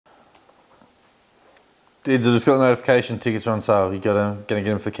Dids, I just got a notification. Tickets are on sale. You gonna get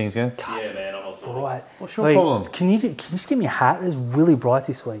them for the Kings game? Yeah, man, I'm also Right. What's your problem? Can you just give me a hat? It's really bright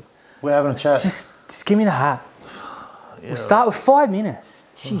this week. We're having a chat. Just give me the hat. Yeah. We'll start with 5 minutes.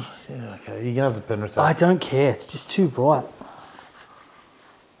 Jeez. Yeah, okay. You can have the Penrith hat. I don't care. It's just too bright.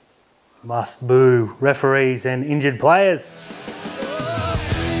 Must boo referees and injured players.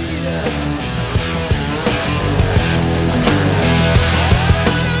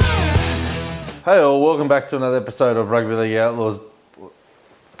 Hey all, welcome back to another episode of Rugby League Outlaws.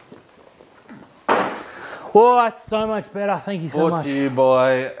 Oh, that's so much better. Thank you so Brought much. to you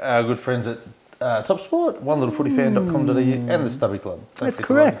by our good friends at Top Sport, onelittlefootyfan.com.au and the Stubby Club. Don't That's forget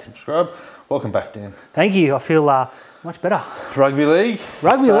to like and correct. subscribe. Welcome back, Dan. Thank you. I feel much better. Rugby League.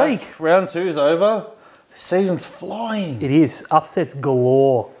 Rugby It's back. League. Round 2 is over. The season's flying. It is. Upsets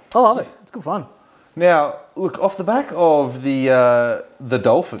galore. I love it. It's good fun. Now, look, off the back of the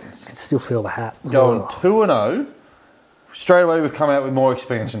Dolphins I can still feel the hat. going Ugh. 2-0, straight away we've come out with more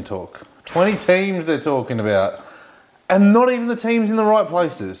expansion talk. 20 teams they're talking about, and not even the teams in the right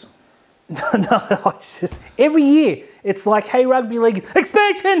places. No, it's just every year it's like, hey, rugby league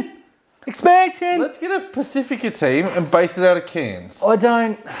expansion. Let's get a Pacifica team and base it out of Cairns. I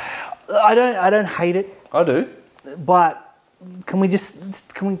don't hate it, I do. but can we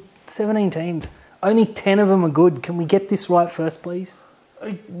 17 teams? Only 10 of them are good. Can we get this right first, please?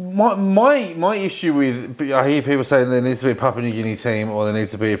 My issue with, I hear people saying there needs to be a Papua New Guinea team or there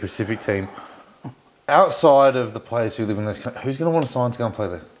needs to be a Pacific team. Outside of the players who live in those countries, who's going to want to sign to go and play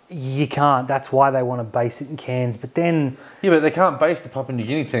there? You can't. That's why they want to base it in Cairns. But then, Yeah, but they can't base the Papua New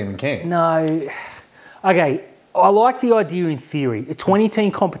Guinea team in Cairns. no. Okay, I like the idea in theory. A 20-team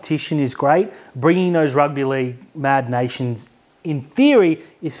competition is great. Bringing those rugby league mad nations in theory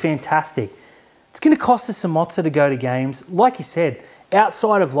is fantastic. It's going to cost us some mozza to go to games. Like you said,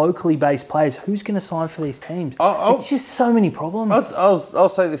 outside of locally based players, who's going to sign for these teams? It's just so many problems. I'll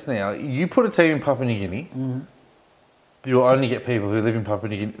say this now. You put a team in Papua New Guinea, you'll only get people who live in Papua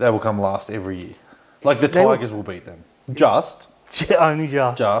New Guinea. They will come last every year. Like the Tigers will beat them. Only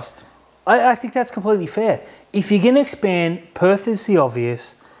just. Just. I think that's completely fair. If you're going to expand, Perth is the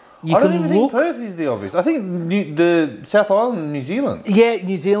obvious. You I don't can even think Perth is the obvious. I think the South Island and New Zealand. Yeah,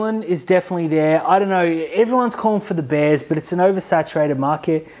 New Zealand is definitely there. I don't know. Everyone's calling for the Bears, but it's an oversaturated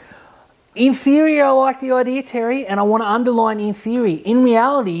market. In theory, I like the idea, Terry, and I want to underline in theory. In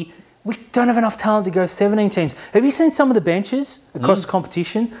reality, we don't have enough talent to go 17 teams. Have you seen some of the benches across the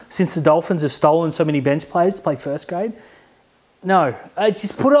competition since the Dolphins have stolen so many bench players to play first grade? No.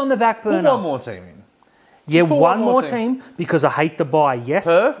 Just put it on the back burner. Put one more team in. Yeah, one more team because I hate the bye. Yes.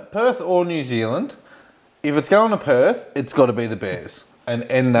 Perth or New Zealand. If it's going to Perth, it's got to be the Bears. And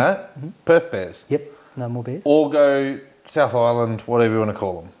end that, Perth Bears. Yep, no more Bears. Or go South Island, whatever you want to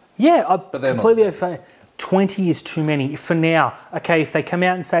call them. Yeah, I they're completely not Bears. 20 is too many for now. Okay, if they come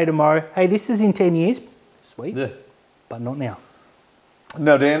out and say tomorrow, hey, this is in 10 years, sweet. Yeah. But not now.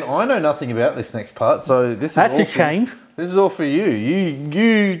 Now, Dan, I know nothing about this next part, so this is That's all a change. This is all for you.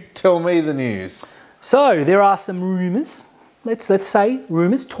 You tell me the news. So there are some rumours. Let's say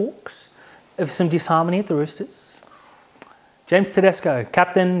rumours, talks of some disharmony at the Roosters. James Tedesco,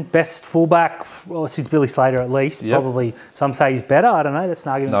 captain, best fullback, well, since Billy Slater at least. Yep. Probably some say he's better. I don't know. That's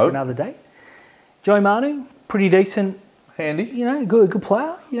an argument for another day. Joey Manu, pretty decent. Handy. You know, good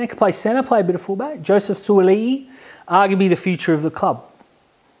player. You know, can play centre, play a bit of fullback. Joseph Suaalii, arguably the future of the club.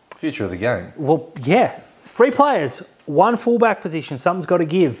 Future of the game. Well, yeah. 3 players, 1 fullback position. Something's got to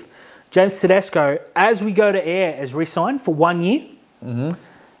give. James Tedesco, as we go to air, has re-signed for 1 year.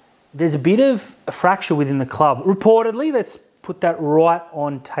 There's a bit of a fracture within the club. Reportedly, let's put that right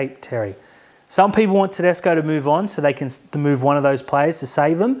on tape, Terry. Some people want Tedesco to move on so they can move one of those players to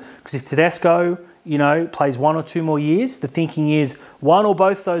save them. Because if Tedesco, plays 1 or 2 more years, the thinking is one or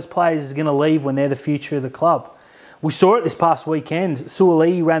both those players is going to leave when they're the future of the club. We saw it this past weekend.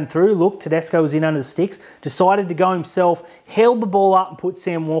 Suaalii ran through. Look, Tedesco was in under the sticks. Decided to go himself. Held the ball up and put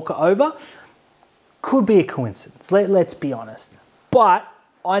Sam Walker over. Could be a coincidence. Let's be honest. But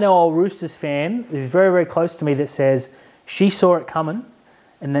I know a Roosters fan who's very, very close to me that says she saw it coming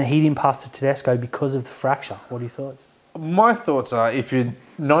and that he didn't pass to Tedesco because of the fracture. What are your thoughts? My thoughts are, if you're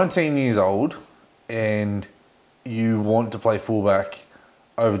 19 years old and you want to play fullback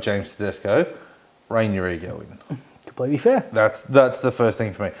over James Tedesco, rein your ego in. Completely fair. That's the first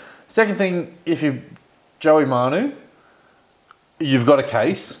thing for me. Second thing, if you're Joey Manu, you've got a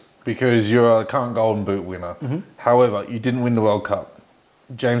case because you're a current Golden Boot winner. However, you didn't win the World Cup.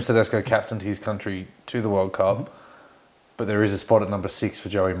 James Tedesco captained his country to the World Cup, but there is a spot at number 6 for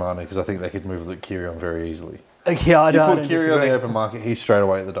Joey Manu because I think they could move Luke Keary on very easily. Yeah, I You don't put Kiri on disagree. the open market, he's straight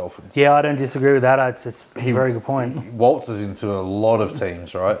away at the Dolphins. Yeah, I don't disagree with that. It's a very good point. Waltzes into a lot of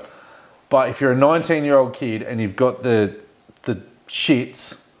teams, right? But if you're a 19-year-old kid and you've got the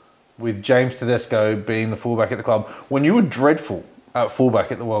shits with James Tedesco being the fullback at the club, when you were dreadful at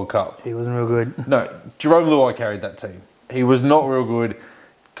fullback at the World Cup. He wasn't real good. No, Jerome Luai carried that team. He was not real good,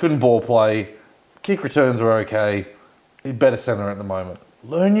 couldn't ball play, kick returns were okay. He's better centre at the moment.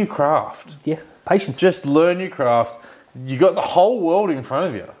 Learn your craft. Yeah, patience. Just learn your craft. You got the whole world in front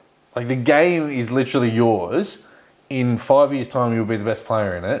of you. Like, the game is literally yours. In 5 years' time, you'll be the best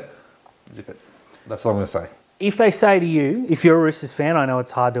player in it. Zip it. That's what I'm going to say. If they say to you, if you're a Roosters fan, I know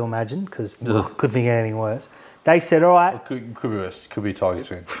it's hard to imagine because could think of anything worse. They said, all right. Could be worse. Could be a Tigers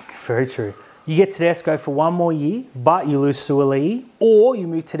fan. Very true. You get Tedesco for one more year, but you lose Suaalii, or you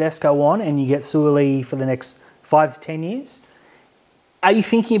move Tedesco on and you get Suaalii for the next 5 to 10 years. Are you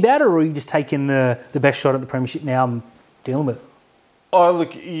thinking about it, or are you just taking the best shot at the premiership now and dealing with it? Oh,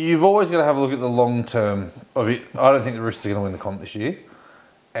 look, you've always got to have a look at the long term of it. I don't think the Roosters are going to win the comp this year.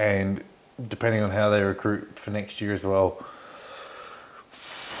 And depending on how they recruit for next year as well,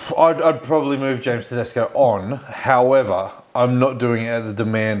 I'd probably move James Tedesco on. However, I'm not doing it at the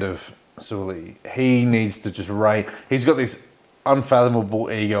demand of Suaalii. He needs to just reign. He's got this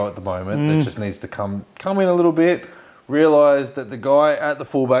unfathomable ego at the moment that just needs to come in a little bit. Realise that the guy at the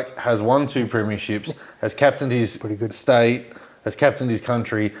fullback has won 2 premierships, has captained his state, has captained his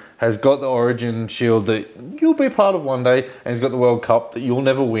country, has got the Origin Shield that you'll be part of one day, and he's got the World Cup that you'll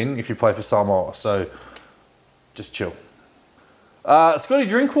never win if you play for Samoa. So, just chill. Scotty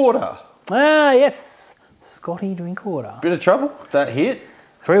Drinkwater. Ah, yes. Scotty Drinkwater. Bit of trouble. That hit.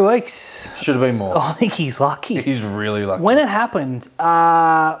 3 weeks. Should have been more. Oh, I think he's lucky. He's really lucky. When it happened,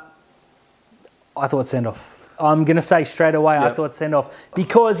 I thought send off. I'm going to say straight away, I thought send off.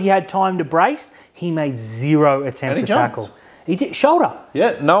 Because he had time to brace, he made 0 attempt to tackle. He did shoulder.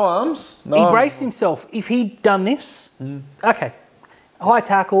 Yeah, no arms. He braced himself. If he'd done this, okay, high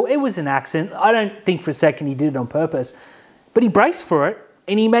tackle, it was an accident. I don't think for a second he did it on purpose. But he braced for it,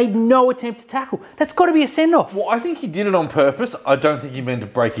 and he made no attempt to tackle. That's got to be a send-off. Well, I think he did it on purpose. I don't think he meant to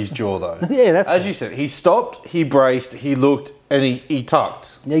break his jaw, though. Yeah, that's As you said, he stopped, he braced, he looked, and he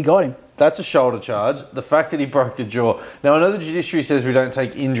tucked. Yeah, you got him. That's a shoulder charge. The fact that he broke the jaw. Now, I know the judiciary says we don't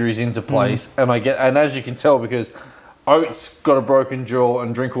take injuries into place, and as you can tell, because Oates got a broken jaw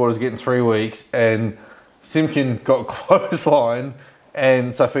and Drinkwater's getting 3 weeks, and Simpkin got clothesline,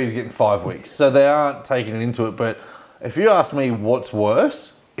 and Safiti's getting 5 weeks. So they aren't taking it into it, but if you ask me what's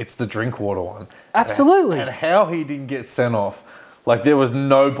worse, it's the Drinkwater one. Absolutely. And how he didn't get sent off. Like, there was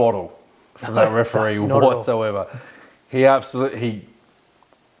no bottle from that referee whatsoever. He absolutely...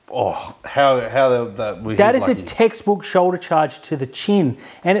 Oh, that is lucky. a textbook shoulder charge to the chin.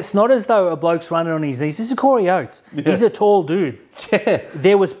 And it's not as though a bloke's running on his knees. This is Corey Oates. Yeah. He's a tall dude. Yeah.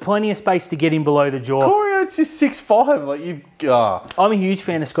 There was plenty of space to get him below the jaw. Corey Oates is 6'5". Like, I'm a huge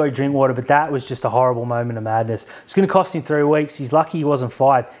fan of Scotty Drinkwater, but that was just a horrible moment of madness. It's going to cost him 3 weeks. He's lucky he wasn't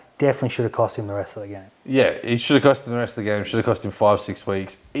 5. Definitely should have cost him the rest of the game. Yeah, it should have cost him the rest of the game. Should have cost him 5-6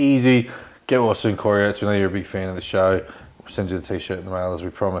 weeks. Easy. Get well soon, Corey Oates. We know you're a big fan of the show. We'll send you the t-shirt in the mail as we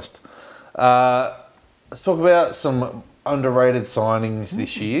promised. Let's talk about some underrated signings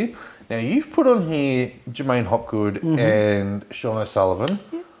this year. Now, you've put on here Jermaine Hopgood and Sean O'Sullivan.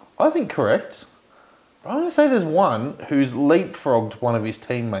 Yeah. I think correct. But I'm going to say there's one who's leapfrogged one of his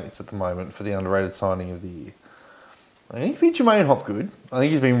teammates at the moment for the underrated signing of the year. I think it'd be Jermaine Hopgood. I think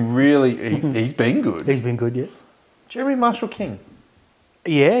he's been he's been good. He's been good, yeah. Jeremy Marshall-King.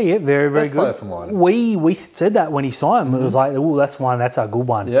 Yeah, very, very Best good. player from Lyon. We said that when he signed him. It was like, oh, that's a good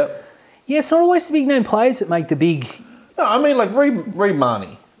one. Yep. Yeah, it's not always the big name players that make the big... No, I mean, like, Reid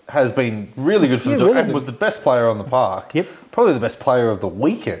Marnie has been really good for the really and good. was the best player on the park. Yep. Probably the best player of the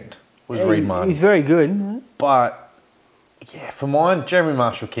weekend was Reid Marnie. He's very good. But, yeah, for mine, Jeremy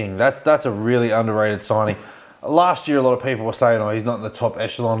Marshall-King, that's a really underrated signing. Last year, a lot of people were saying, he's not in the top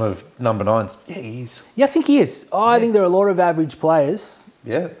echelon of number 9s. Yeah, he is. Yeah, I think he is. I think there are a lot of average players.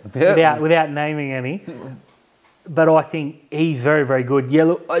 Yeah. Without naming any. But I think he's very, very good. Yeah,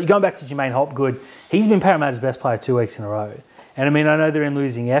 look, going back to Jermaine Hopgood, he's been Parramatta's best player 2 weeks in a row. And, I mean, I know they're in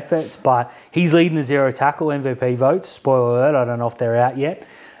losing efforts, but he's leading the 0 tackle MVP votes. Spoiler alert, I don't know if they're out yet.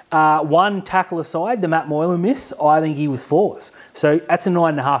 One tackle aside, the Matt Moylan miss, I think he was flawless. So that's a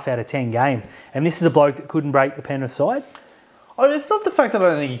 9.5 out of 10 game. And this is a bloke that couldn't break the Penrith side. It's not the fact that I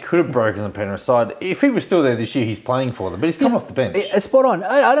don't think he could have broken the Penrith side. If he was still there this year, he's playing for them. But he's come off the bench. Spot on.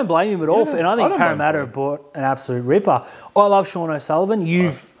 I don't blame him at all. And I think I Parramatta have bought an absolute ripper. I love Sean O'Sullivan.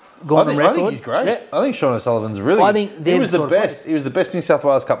 gone on I record. think he's great. Yeah. I think Sean O'Sullivan's really. I think he they're was the the sort of best. He was the best New South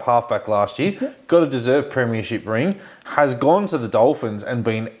Wales Cup halfback last year. Yeah. Got a deserved premiership ring. Has gone to the Dolphins and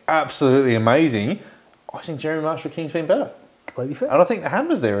been absolutely amazing. I think Jeremy Marshall King's been better, Completely fair. and I think the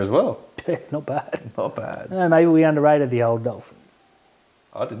Hammer's there as well. Yeah, not bad. Not bad. Maybe we underrated the old Dolphins.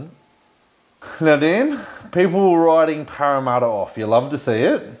 I didn't. Now, Dan, people writing Parramatta off. You love to see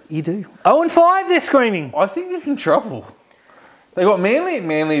it. You do. 0-5, they're screaming. I think they're in trouble. They got Manly at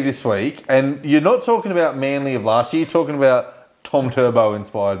Manly this week, and you're not talking about Manly of last year. You're talking about Tom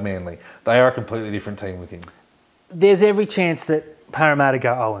Turbo-inspired Manly. They are a completely different team with him. There's every chance that Parramatta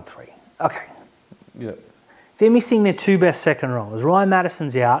go 0-3. Okay. Yeah. They're missing their two best second rollers. Ryan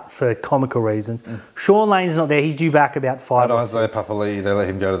Madison's out for comical reasons. Sean Lane's not there. He's due back about 5 And or Isaiah 6. Papali'i, they let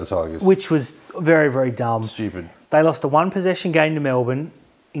him go to the Tigers. Which was very, very dumb. Stupid. They lost a one-possession game to Melbourne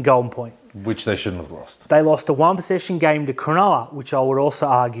in Golden Point. Which they shouldn't have lost. They lost a one-possession game to Cronulla, which I would also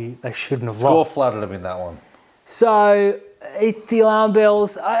argue they shouldn't have Score lost. flattered them in that one. So, the alarm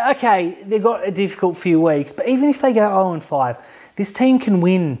bells, okay, they've got a difficult few weeks, but even if they go 0-5, this team can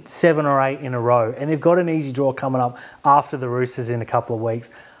win 7 or 8 in a row, and they've got an easy draw coming up after the Roosters in a couple of weeks.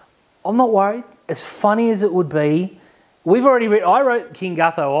 I'm not worried. As funny as it would be, I wrote King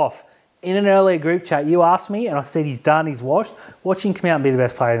Gutho off. In an earlier group chat, you asked me, and I said he's done, he's washed. Watch him come out and be the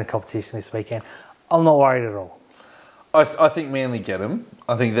best player in the competition this weekend. I'm not worried at all. I think Manly get them.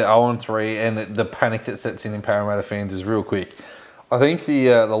 I think the 0-3 and the panic that sets in Parramatta fans is real quick. I think the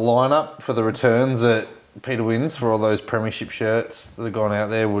lineup for the returns that Peter wins for all those premiership shirts that have gone out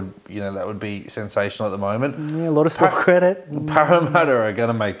there that would be sensational at the moment. Yeah, a lot of stock credit. Parramatta are going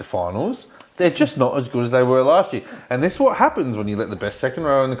to make the finals. They're just not as good as they were last year. And this is what happens when you let the best second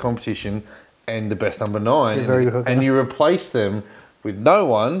row in the competition and the best number 9 and you replace them with no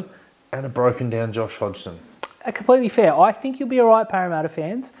one and a broken down Josh Hodgson. Completely fair. I think you'll be all right, Parramatta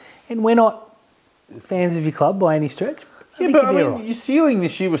fans, and we're not fans of your club by any stretch. Your ceiling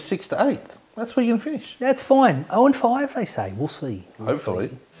this year was 6th to 8th. That's where you're going to finish. That's fine. 0-5, they say. We'll see.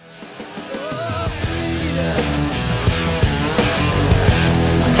 Hopefully.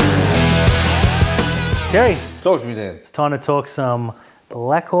 Jerry, Talk to me, Dan. it's time to talk some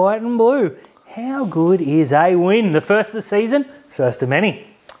black, white and blue. How good is a win? The first of the season, first of many.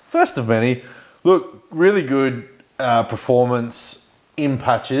 First of many. Look, really good performance in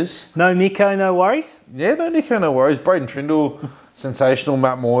patches. No Nico, no worries? Yeah, no Nico, no worries. Braden Trindle, sensational.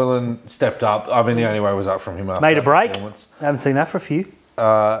 Matt Moylan stepped up. I mean, the only way was up from him after Made a that break. performance. I haven't seen that for a few.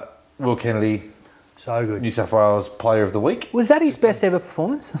 Will Kennedy, So good. New South Wales Player of the Week. Was that his best ever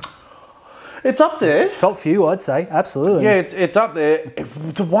performance? It's up there. Top few, I'd say. Absolutely. Yeah, it's up there.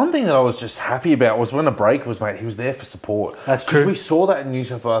 The one thing that I was just happy about was when a break was made, he was there for support. That's true. Because we saw that in New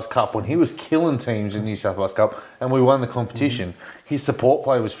South Wales Cup when he was killing teams in New South Wales Cup and we won the competition. His support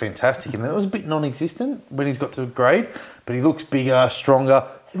play was fantastic and it was a bit non-existent when he's got to grade, but he looks bigger, stronger.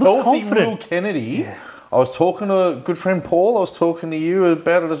 He looks Healthy confident. Will Kennedy. Yeah. I was talking to a good friend Paul, I was talking to you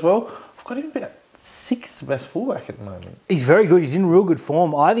about it as well. I've got him about 6th best fullback at the moment. He's very good. He's in real good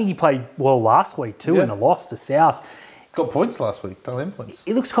form. I think he played well last week too in a loss to South. Got points last week, done them points.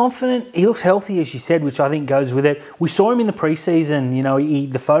 He looks confident. He looks healthy, as you said, which I think goes with it. We saw him in the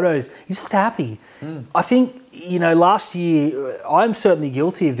preseason. The photos. He just looked happy. I think last year I'm certainly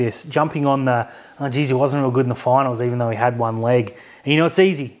guilty of this. Jumping on he wasn't real good in the finals, even though he had one leg. And it's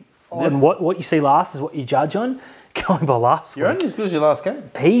easy. Yeah. And what you see last is what you judge on. Going by last You're week. only as good as your last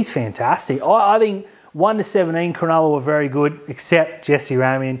game. He's fantastic. I think 1-17, Cronulla were very good, except Jesse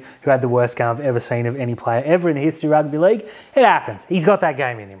Ramian, who had the worst game I've ever seen of any player ever in the history of rugby league. It happens. He's got that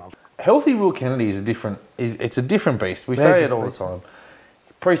game in him. Healthy Will Kennedy is it's a different beast. We say it all the time.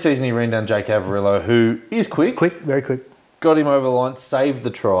 Pre-season he ran down Jake Averillo, who is quick. Very quick. Got him over the line, saved the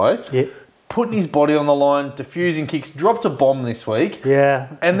try. Yeah. Putting his body on the line, diffusing kicks, dropped a bomb this week. Yeah.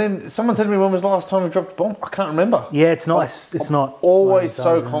 And then someone said to me, when was the last time he dropped a bomb? I can't remember. Yeah, it's not. It's not. Always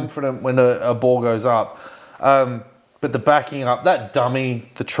so confident when a ball goes up. But the backing up, that dummy,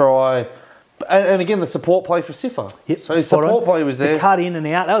 the try, and again, the support play for Siffer. Yep, so his support play was there. The cut in and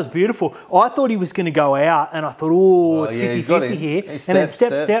out, that was beautiful. I thought he was going to go out, and I thought, it's 50-50 here. And then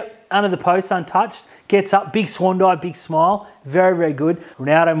step, under the post, untouched, gets up, big swan dive, big smile. Very, very good.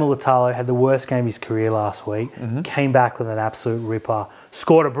 Ronaldo Mulitalo had the worst game of his career last week. Came back with an absolute ripper.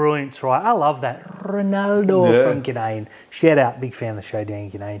 Scored a brilliant try. I love that. Ronaldo from Ghanaian. Shout out, big fan of the show, Dan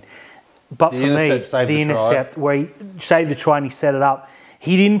Ghanaian. But for me, the intercept where he saved the try and he set it up.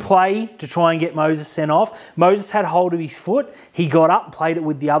 He didn't play to try and get Moses sent off. Moses had hold of his foot. He got up, played it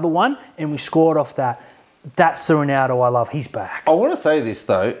with the other one, and we scored off that. That's the Ronaldo I love. He's back. I want to say this,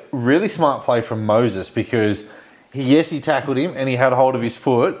 though. Really smart play from Moses because, he tackled him and he had hold of his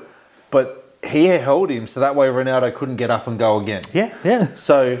foot. but he held him so that way Ronaldo couldn't get up and go again. Yeah.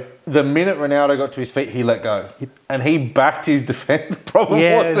 So the minute Ronaldo got to his feet, he let go. Yep. And he backed his defence. The problem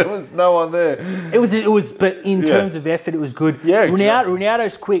was there was no one there. It was, but in terms of effort, it was good. Yeah,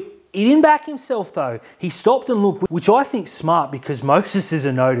 Ronaldo's quick. He didn't back himself though. He stopped and looked, which I think's smart because Moses is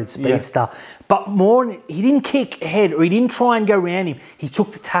a noted speedster. But he didn't kick ahead or he didn't try and go around him. He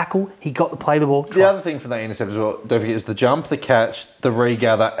took the tackle. He got to play the ball. The other thing from that intercept as well, don't forget, is the jump, the catch, the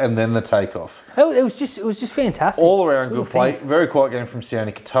regather, and then the takeoff. It was just fantastic. All around good play. Very quiet game from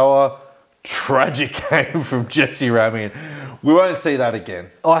Sione Katoa. Tragic game from Jesse Ramian. We won't see that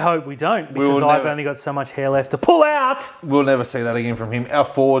again. I hope we don't, because I've only got so much hair left to pull out. We'll never see that again from him. Our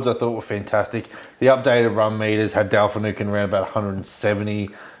forwards, I thought, were fantastic. The updated run meters had Dalfanukin around about 170,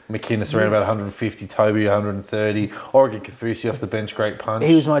 McInnes around about 150, Toby 130, Oregon Kaufusi off the bench, great punch.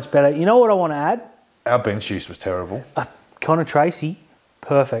 He was much better. You know what I want to add? Our bench use was terrible. Connor Tracy,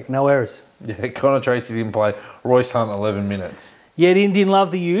 perfect, no errors. Yeah, Connor Tracy didn't play. Royce Hunt, 11 minutes. Yeah, didn't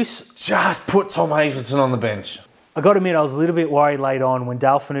love the use. Just put Tom Hazelton on the bench. I got to admit, I was a little bit worried late on when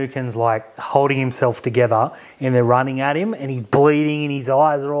Dalfanukin's like holding himself together and they're running at him and he's bleeding and his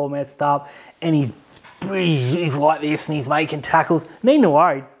eyes are all messed up and he's like this and he's making tackles. Needn't to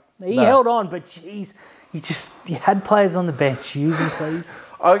worry. He held on, but jeez, you had players on the bench. Use them, please.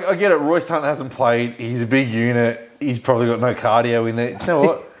 I get it. Royce Hunt hasn't played. He's a big unit. He's probably got no cardio in there. You know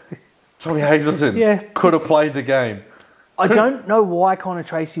what? Tommy Hazelton could have played the game. I don't know why Connor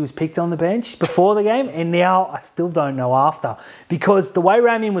Tracy was picked on the bench before the game, and now I still don't know after. Because the way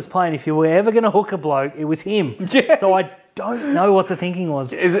Ramian was playing, if you were ever going to hook a bloke, it was him. Yeah. So I don't know what the thinking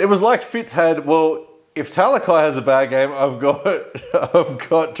was. It was like Fitz had, well, if Talakai has a bad game, I've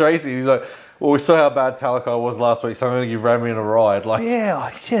got Tracy. He's like, well, we saw how bad Talakai was last week, so I'm going to give Ramian a ride. Like,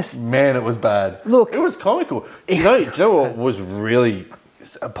 man, it was bad. Look, it was comical. Do you know what was really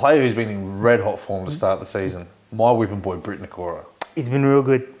a player who's been in red hot form to start the season? My whipping boy, Britt Nakora. He's been real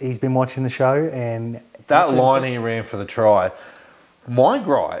good. He's been watching the show and... That line he ran for the try. My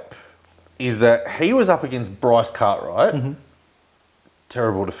gripe is that he was up against Bryce Cartwright.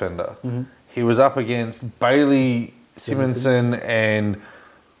 Terrible defender. He was up against Bailey Simonson and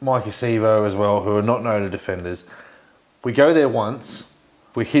Mike Acevo as well, who are not noted defenders. We go there once.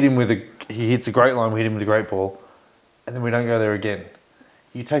 We hit him with he hits a great line. We hit him with a great ball. And then we don't go there again.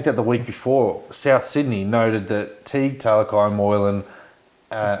 You take that the week before, South Sydney noted that Teague, Talakai, Moylan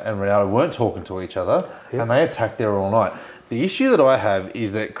and Ronaldo weren't talking to each other and they attacked there all night. The issue that I have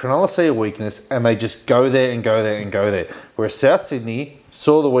is that Cronulla see a weakness and they just go there and go there and go there. Whereas South Sydney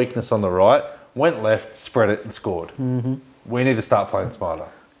saw the weakness on the right, went left, spread it and scored. We need to start playing smarter.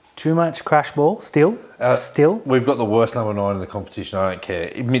 Too much crash ball, still. We've got the worst number 9 in the competition, I don't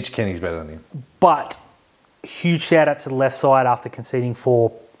care. Mitch Kenny's better than him. But... huge shout out to the left side after conceding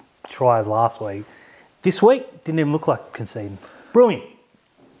 4 tries last week. This week, didn't even look like conceding. Brilliant.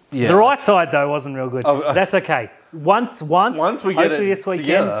 Yeah. The right side, though, wasn't real good. That's okay. Once we get hopefully this weekend,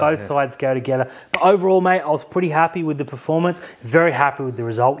 together, both sides go together. But overall, mate, I was pretty happy with the performance. Very happy with the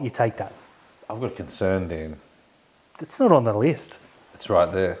result. You take that. I've got a concern, Dan. It's not on the list. It's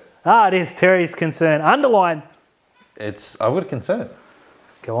right there. It is. Terry's concern. Underline. I've got a concern.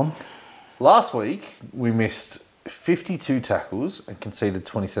 Go on. Last week, we missed 52 tackles and conceded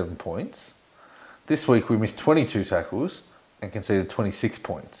 27 points. This week, we missed 22 tackles and conceded 26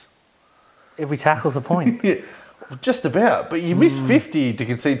 points. Every tackle's a point. Yeah, just about. But you missed 50 to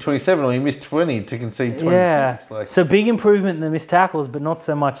concede 27, or you missed 20 to concede 26. Yeah. So big improvement in the missed tackles, but not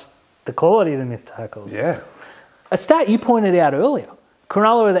so much the quality of the missed tackles. Yeah. A stat you pointed out earlier.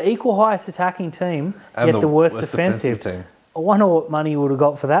 Cronulla are the equal highest attacking team, yet the worst defensive team. I wonder what money you would have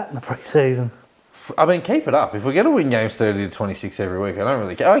got for that in the pre-season. I mean, keep it up. If we're going to win games 30 to 26 every week, I don't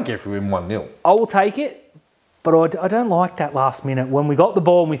really care. I don't care if we win 1-0. I will take it, but I don't like that last minute. When we got the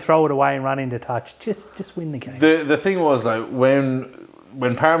ball and we throw it away and run into touch, just win the game. The thing was, though, when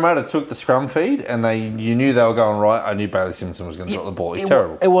Parramatta took the scrum feed and you knew they were going right, I knew Bailey Simpson was going to drop the ball. He's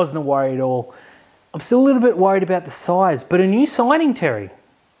terrible. It wasn't a worry at all. I'm still a little bit worried about the size, but a new signing, Terry.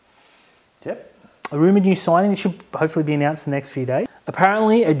 Yep. A rumoured new signing that should hopefully be announced in the next few days.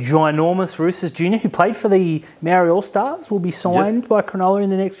 Apparently, a ginormous Roosters junior who played for the Maori All-Stars will be signed by Cronulla in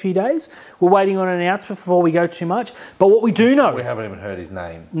the next few days. We're waiting on an announcement before we go too much. But what we do know... We haven't even heard his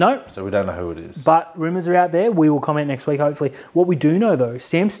name. No. So we don't know who it is. But rumours are out there. We will comment next week, hopefully. What we do know, though,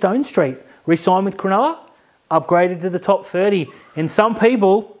 Sam Stonestreet re-signed with Cronulla, upgraded to the top 30. And some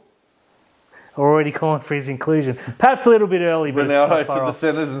people... already calling for his inclusion. Perhaps a little bit early, but Ronaldo to the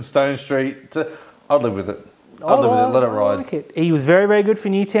centres and Stone Street. I'd live with it. I'd live with it. Let it ride. I like it. He was very, very good for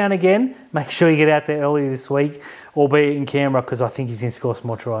Newtown again. Make sure you get out there early this week, albeit in Canberra, because I think he's going to score some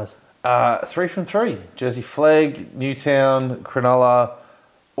more tries. 3 from 3. Jersey Flegg, Newtown, Cronulla,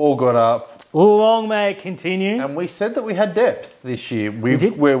 all got up. Long may it continue. And we said that we had depth this year. We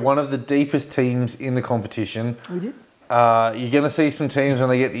did. We're one of the deepest teams in the competition. We did. You're going to see some teams when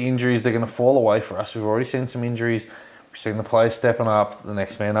they get the injuries, they're going to fall away for us. We've already seen some injuries. We've seen the players stepping up. The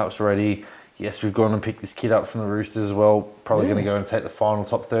next man up's ready. Yes, we've gone and picked this kid up from the Roosters as well. Probably going to go and take the final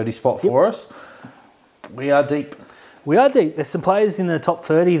top 30 spot for us. We are deep. We are deep. There's some players in the top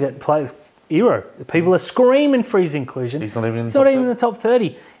 30 that play Hero. People are screaming for his inclusion. He's not even in He's the not top even in the top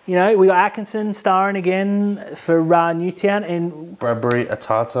 30. You know, we got Atkinson starring again for Newtown and Bradbury,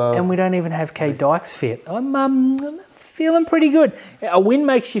 Atata. And we don't even have Kate Dykes fit. I'm feeling pretty good. A win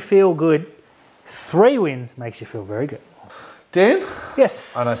makes you feel good. 3 wins makes you feel very good. Dan?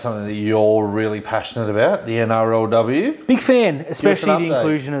 Yes. I know something that you're really passionate about, the NRLW. Big fan, especially the update.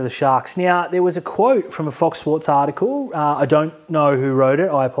 inclusion of the Sharks. Now, there was a quote from a Fox Sports article. I don't know who wrote it.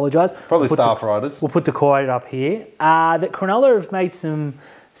 I apologise. Probably staff writers. We'll put the quote up here. That Cronulla have made some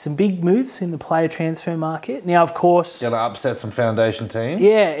big moves in the player transfer market. Now, of course... Going to upset some foundation teams.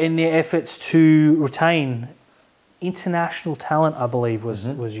 Yeah, in their efforts to retain international talent, I believe, was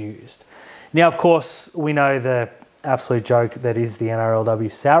used. Now, of course, we know the absolute joke that is the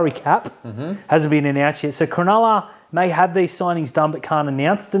NRLW salary cap. Hasn't been announced yet. So Cronulla may have these signings done but can't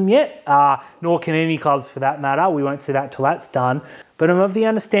announce them yet, nor can any clubs for that matter. We won't see that till that's done. But I'm of the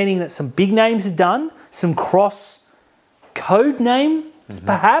understanding that some big names are done, some cross code names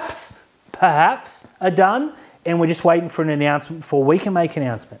perhaps are done, and we're just waiting for an announcement before we can make an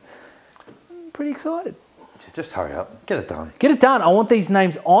announcement. I'm pretty excited. Just hurry up. Get it done. Get it done. I want these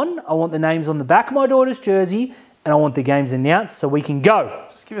names on. I want the names on the back of my daughter's jersey, and I want the games announced so we can go.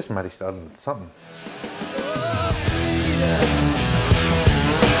 Just give us Matty Studden something.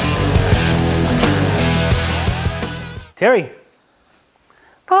 Terry.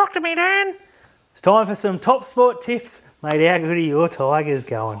 Talk to me, Dan. It's time for some top sport tips. Mate, how good are your Tigers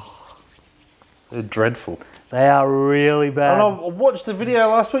going? They're dreadful. They are really bad. And I watched the video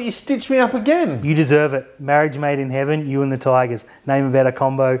last week. You stitched me up again. You deserve it. Marriage made in heaven, you and the Tigers. Name a better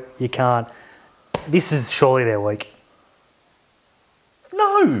combo, you can't. This is surely their week.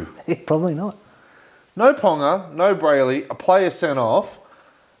 No. Probably not. No Ponga, no Brayley, a player sent off,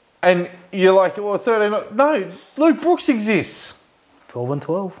 and you're like, well, 13... No, Luke Brooks exists. 12 and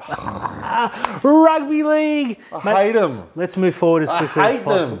 12. Rugby league. I hate them. Let's move forward as quickly as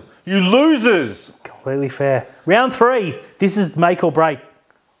possible. Them. You losers. Completely fair. Round 3. This is make or break.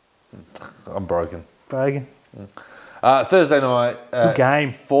 I'm broken. Broken. Thursday night. Good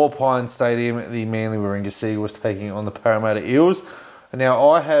game. 4 Pines Stadium, the Manly Warringah Sea was taking on the Parramatta Eels. Now,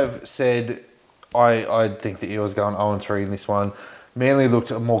 I have said I think the Eels going 0-3 in this one. Manly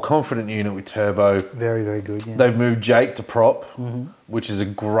looked a more confident unit with Turbo. Very, very good. Yeah. They've moved Jake to prop, which is a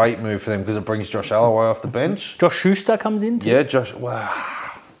great move for them because it brings Josh Alloway off the bench. Josh Schuster comes in too? Yeah, Josh. Wow.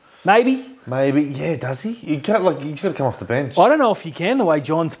 Maybe. Yeah, does he? He's got to come off the bench. I don't know if you can the way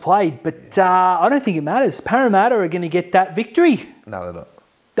John's played, but I don't think it matters. Parramatta are going to get that victory. No, they're not.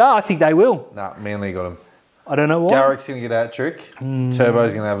 No, I think they will. Nah, Manly got him. I don't know why. Garrick's going to get out trick.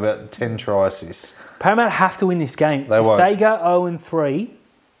 Turbo's going to have about 10 try assists. Parramatta have to win this game. They won't. If they go 0-3,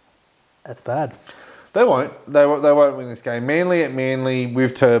 that's bad. They won't. They won't win this game. Manly at Manly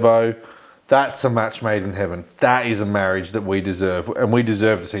with Turbo. That's a match made in heaven. That is a marriage that we deserve. And we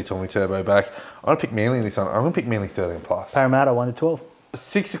deserve to see Tommy Turbo back. I'm going to pick Manly in this one. I'm going to pick Manly 13 plus. Parramatta 1-12.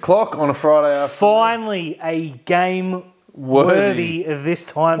 6 o'clock on a Friday afternoon. Finally, a game worthy of this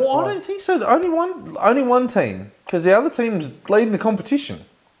time Well, slot. I don't think so. Only one team. Because the other team's leading the competition.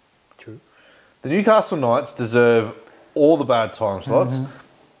 True. The Newcastle Knights deserve all the bad time slots.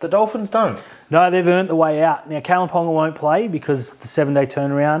 The Dolphins don't. No, they've earned the way out. Now, Callum Ponga won't play because the 7-day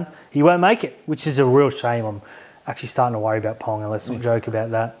turnaround, he won't make it, which is a real shame. I'm actually starting to worry about Ponga. Let's not joke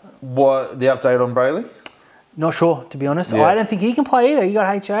about that. What, the update on Brayley? Not sure, to be honest. Yeah. I don't think he can play either. He got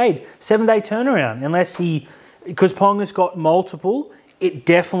HA'd. 7-day turnaround. Unless he... Because Ponga's got multiple, it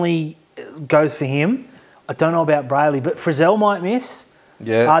definitely goes for him. I don't know about Brayley, but Frizzell might miss.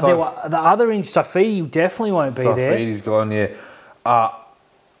 Yeah. The other in Safidi definitely won't be there. Safidi's gone, yeah.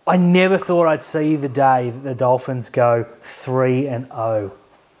 I never thought I'd see the day that the Dolphins go 3-0.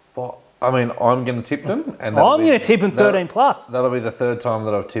 Well, I mean, I'm going to tip them. And I'm going to tip them 13 plus. That'll be the third time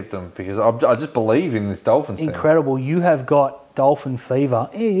that I've tipped them because I just believe in this Dolphins team. Incredible. You have got Dolphin fever.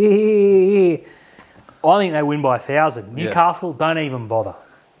 I think they win by 1,000. Newcastle, don't even bother.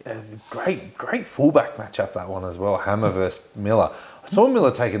 Yeah, great fullback matchup, that one as well. Hammer versus Miller. I saw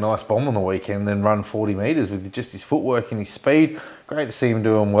Miller take a nice bomb on the weekend, then run 40 metres with just his footwork and his speed. Great to see him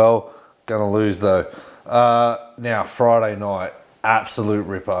doing well. Going to lose though. Now, Friday night, absolute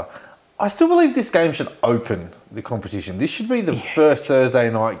ripper. I still believe this game should open the competition. This should be the first Thursday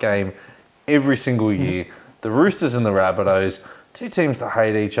night game every single year. The Roosters and the Rabbitohs, two teams that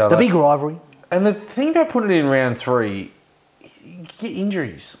hate each other. The big rivalry. And the thing about putting it in round 3, you get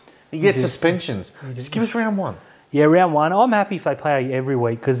injuries. You get suspensions. Just give us round 1. Yeah, round 1. I'm happy if they play every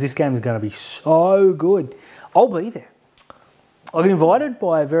week because this game is going to be so good. I'll be there. I've been invited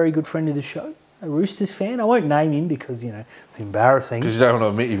by a very good friend of the show, a Roosters fan. I won't name him because, it's embarrassing. Because you don't want to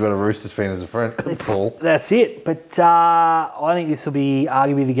admit you've got a Roosters fan as a friend, Paul. That's it. But I think this will be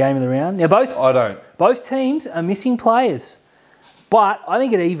arguably the game of the round. Now, I don't. Both teams are missing players. But I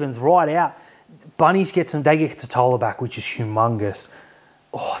think it evens right out. Bunnies they get Totola back, which is humongous.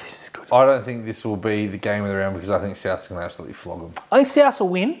 Oh, this is good. I don't think this will be the game of the round because I think South's going to absolutely flog them. I think South will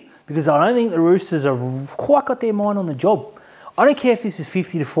win because I don't think the Roosters have quite got their mind on the job. I don't care if this is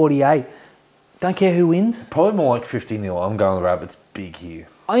 50-48. Don't care who wins. Probably more like 50-0. I'm going the Rabbits big here.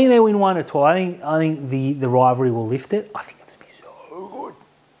 I think they win 1 or 2. I think the rivalry will lift it. I think it's going to be so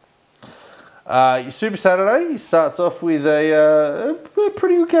good. Your Super Saturday starts off with a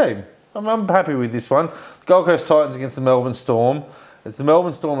pretty good game. I'm happy with this one. The Gold Coast Titans against the Melbourne Storm. The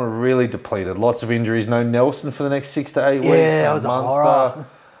Melbourne Storm are really depleted. Lots of injuries. No Nelson for the next 6 to 8 weeks. Yeah, that was a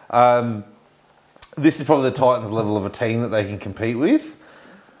horror. This is probably the Titans level of a team that they can compete with.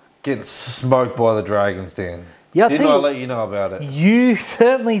 Getting smoked by the Dragons, Dan. Yeah, Didn't I let you know about it? You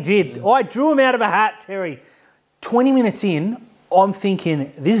certainly did. I drew him out of a hat, Terry. 20 minutes in, I'm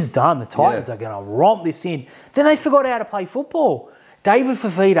thinking, this is done. The Titans are going to romp this in. Then they forgot how to play football. David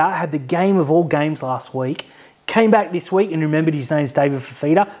Fafita had the game of all games last week. Came back this week and remembered his name's David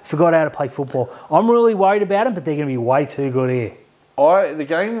Fafita. Forgot how to play football. I'm really worried about him, but they're going to be way too good here. The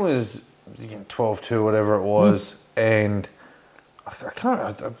game was 12-2, whatever it was, and I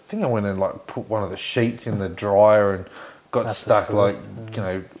think I went and put one of the sheets in the dryer and got stuck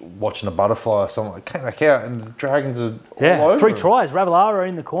watching a butterfly or something. I came back out and the Dragons are all over 3 them. tries. Ravalawa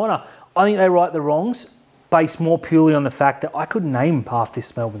in the corner. I think they right the wrongs based more purely on the fact that I couldn't name half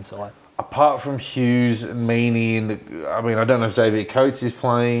this Melbourne side. Apart from Hughes and Meaney, and I don't know if Xavier Coates is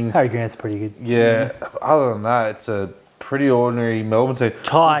playing. Harry Grant's pretty good. Yeah, other than that, it's a pretty ordinary Melbourne team.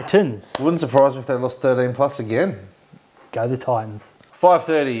 Titans. Wouldn't surprise me if they lost 13 plus again. Go the Titans.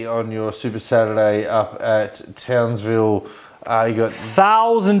 5:30 on your Super Saturday up at Townsville. You got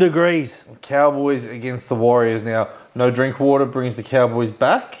 1,000 degrees. Cowboys against the Warriors. Now, no drink water brings the Cowboys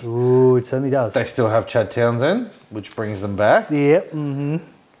back. Ooh, it certainly does. They still have Chad Townsend, which brings them back. Yep. Mm-hmm.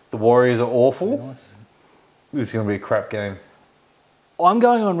 The Warriors are awful. Nice. This is going to be a crap game. I'm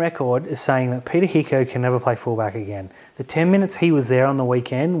going on record as saying that Peter Hicko can never play fullback again. The 10 minutes he was there on the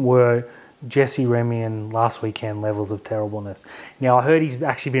weekend were Jesse Remian last weekend levels of terribleness. Now, I heard he's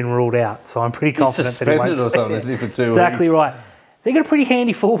actually been ruled out, so I'm pretty confident that he won't suspended or something, isn't he, for 2 weeks? Exactly right. They got a pretty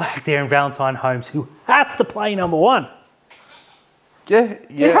handy fullback there in Valentine Holmes who has to play number 1. Yeah.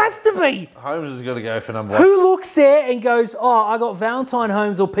 It has to be. Holmes has got to go for number 1. Who looks there and goes, I got Valentine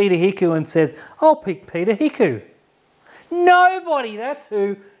Holmes or Peter Hiku and says, I'll pick Peter Hiku. Nobody. That's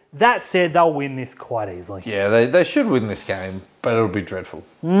who. That said, they'll win this quite easily. Yeah, they should win this game, but it'll be dreadful.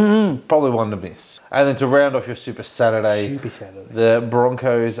 Probably one to miss. And then to round off your Super Saturday, the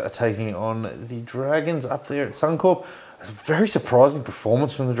Broncos are taking on the Dragons up there at Suncorp. It's a very surprising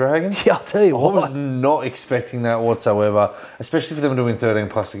performance from the Dragons. Yeah, I'll tell you what. I was not expecting that whatsoever, especially for them to win 13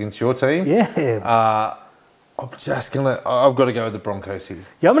 plus against your team. Yeah. I've got to go with the Broncos here.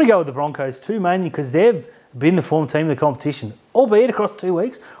 Yeah, I'm going to go with the Broncos too, mainly because they've been the form team of the competition, albeit across 2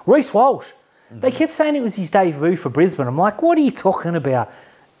 weeks. Reece Walsh, they kept saying it was his debut for Brisbane. I'm like, what are you talking about?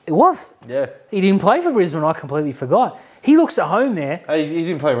 It was. Yeah. He didn't play for Brisbane. I completely forgot. He looks at home there. Hey, he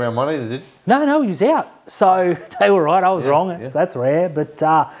didn't play round 1 either, did he? No, he was out. So they were right. I was wrong. That's rare. But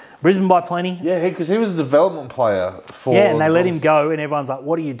Brisbane by plenty. Yeah, because he was a development player for... Yeah, and they let him go, and everyone's like,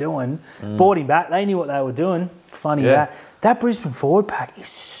 what are you doing? Brought him back. They knew what they were doing. Funny that. That Brisbane forward pack is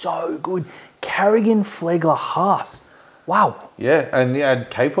so good. Carrigan, Flegler, Haas. Wow. Yeah, and you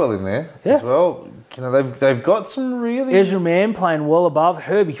had Capewell in there as well. They've got some really... Ezra Mann playing well above.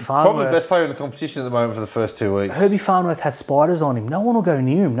 Herbie Farnworth. Probably the best player in the competition at the moment for the first 2 weeks. Herbie Farnworth has spiders on him. No one will go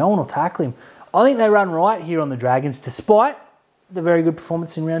near him. No one will tackle him. I think they run right here on the Dragons, despite the very good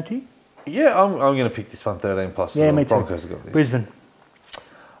performance in round 2. Yeah, I'm going to pick this one 13 plus. Yeah, me too. Broncos have got this. Brisbane.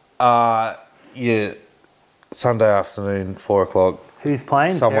 Yeah, Sunday afternoon, 4 o'clock. Who's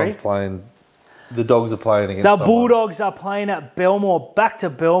playing, Someone's Terry? playing. The Dogs are playing against The someone. Bulldogs are playing at Belmore. Back to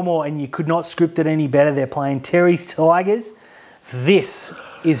Belmore, and you could not script it any better. They're playing Terry's Tigers. This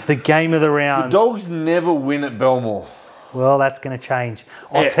is the game of the round. The Dogs never win at Belmore. Well, that's going to change.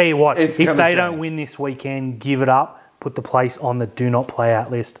 I'll tell you what, if they don't change. win this weekend, give it up. Put the place on the do not play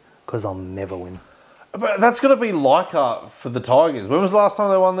out list. because I'll never win. But that's going to be Leichhardt for the Tigers. When was the last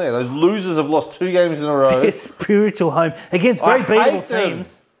time they won there? Those losers have lost 2 games in a row. Their spiritual home against very I beatable hate them.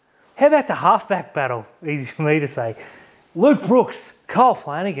 teams. How about the halfback battle? Easy for me to say. Luke Brooks, Kyle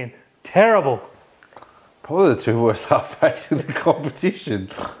Flanagan, terrible. Probably the 2 worst halfbacks in the competition.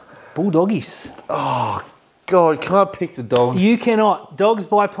 Bulldoggies. Oh, God, can I pick the Dogs? You cannot. Dogs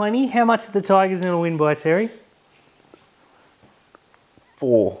by plenty. How much are the Tigers going to win by, Terry?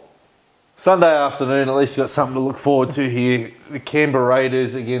 4. Sunday afternoon, at least you've got something to look forward to here. The Canberra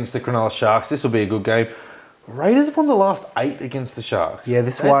Raiders against the Cronulla Sharks. This will be a good game. Raiders have won the last 8 against the Sharks. Yeah,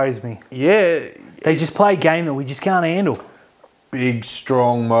 this worries me. Yeah. They just play a game that we just can't handle. Big,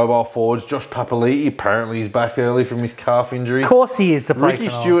 strong, mobile forwards. Josh Papali'i, apparently he's back early from his calf injury. Of course he is. Ricky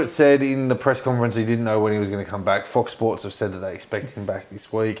Stewart said in the press conference he didn't know when he was going to come back. Fox Sports have said that they expect him back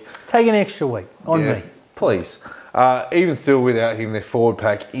this week. Take an extra week on me. Please. Even still without him, their forward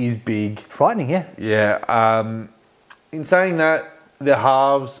pack is big. Frightening, yeah. Yeah. In saying that, their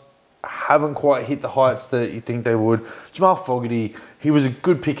halves haven't quite hit the heights that you think they would. Jamal Fogarty, he was a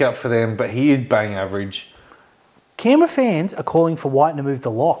good pickup for them, but he is bang average. Canberra fans are calling for White to move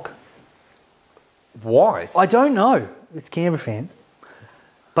the lock. Why? I don't know. It's Canberra fans.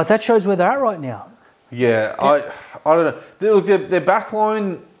 But that shows where they're at right now. Yeah, I don't know. Look, their back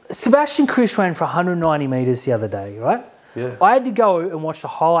line... Sebastian Kris ran for 190 metres the other day, right? Yeah. I had to go and watch the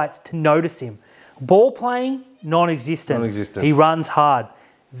highlights to notice him. Ball playing, non-existent. Non-existent. He runs hard.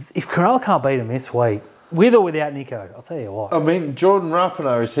 If Cronulla can't beat him, it's weak. With or without Nico, I'll tell you what. I mean, Jordan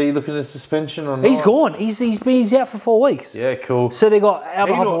Rapinoe, is he looking at suspension or not? He's gone. He's out for 4 weeks. Yeah, cool. So they got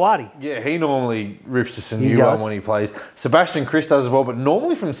Albert Hawadi. Yeah, he normally rips us a new one when he plays. Sebastian Kris does as well, but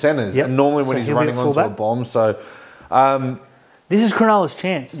normally from centres, and normally when he's running onto a bomb. So, this is Cronulla's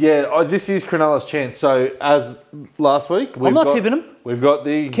chance. yeah, this is Cronulla's chance. So, as last week, I'm not tipping him. We've got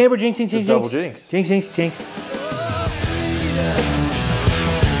the Canberra jinx. double jinx. Jinx.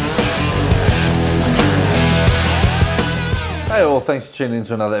 Hey all, thanks for tuning in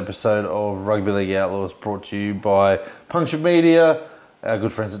to another episode of Rugby League Outlaws, brought to you by Punctured Media, our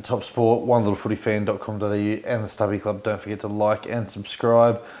good friends at Top Sport, onelittlefootyfan.com.au and the Stubby Club. Don't forget to like and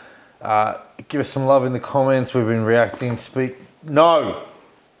subscribe. Give us some love in the comments. We've been reacting. No!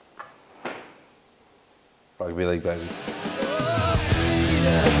 Rugby League, baby.